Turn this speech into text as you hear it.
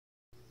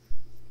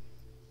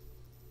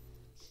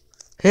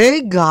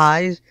Hey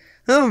guys,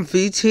 I'm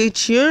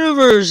VTH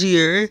Universe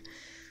here.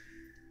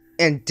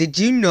 And did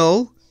you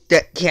know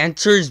that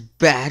cancer is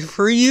bad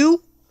for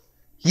you?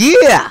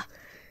 Yeah,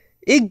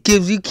 it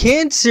gives you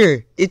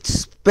cancer.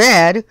 It's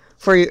bad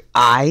for your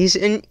eyes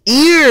and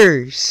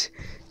ears.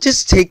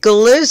 Just take a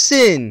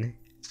listen.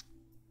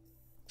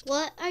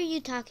 What are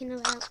you talking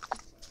about?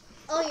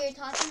 Oh, you're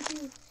talking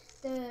to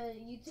the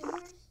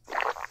YouTubers?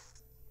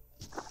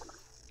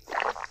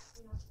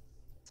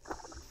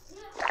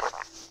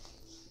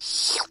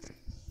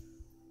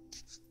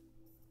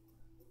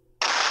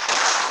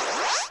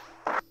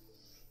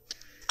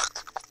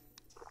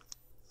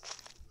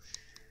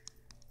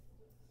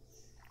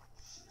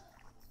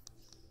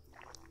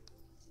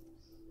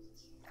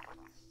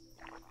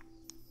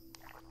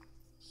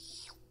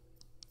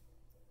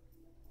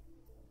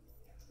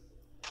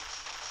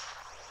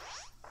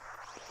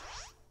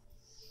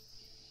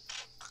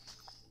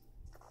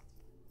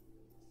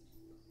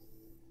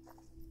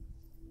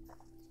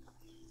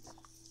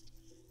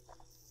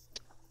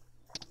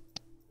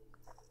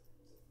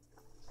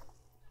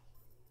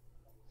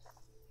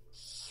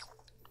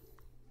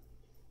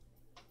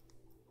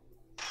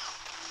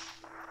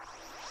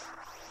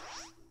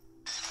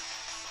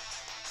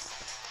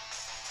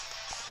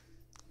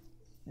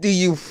 Do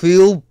you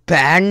feel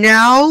bad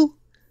now?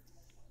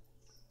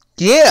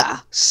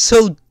 Yeah,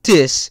 so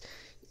this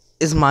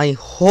is my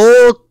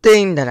whole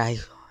thing that I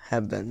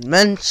have been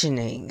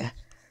mentioning.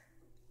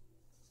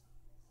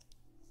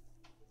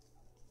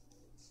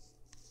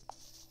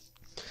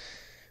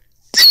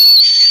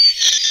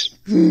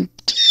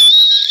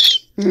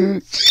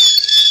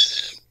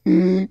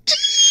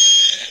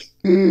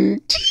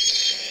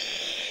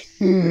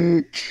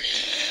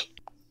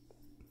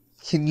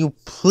 Can you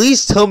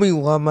please tell me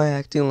why am I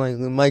acting like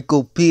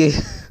Michael P?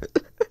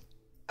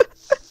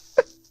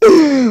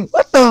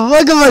 What the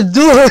fuck am I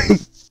doing?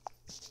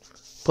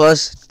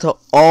 Plus, to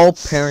all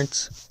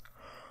parents,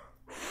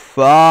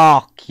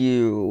 fuck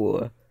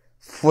you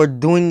for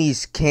doing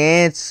these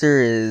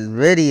cancerous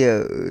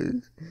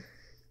videos.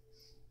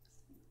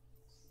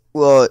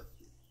 Well,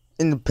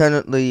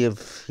 independently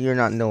if you're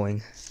not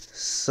knowing.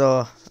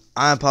 So,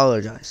 I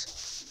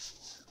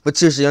apologize. But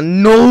seriously,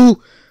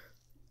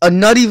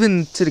 not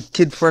even to the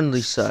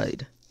kid-friendly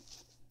side.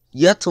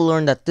 You have to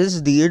learn that this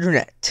is the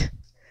internet.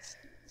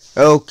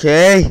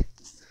 Okay?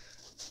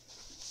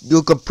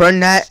 You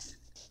comprehend that?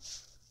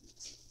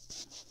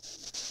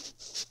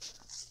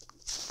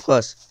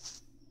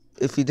 Plus,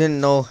 if you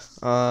didn't know,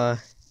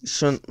 you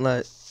shouldn't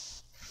let,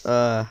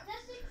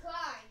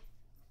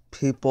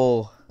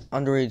 people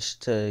underage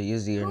to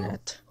use the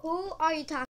internet. Who are you talking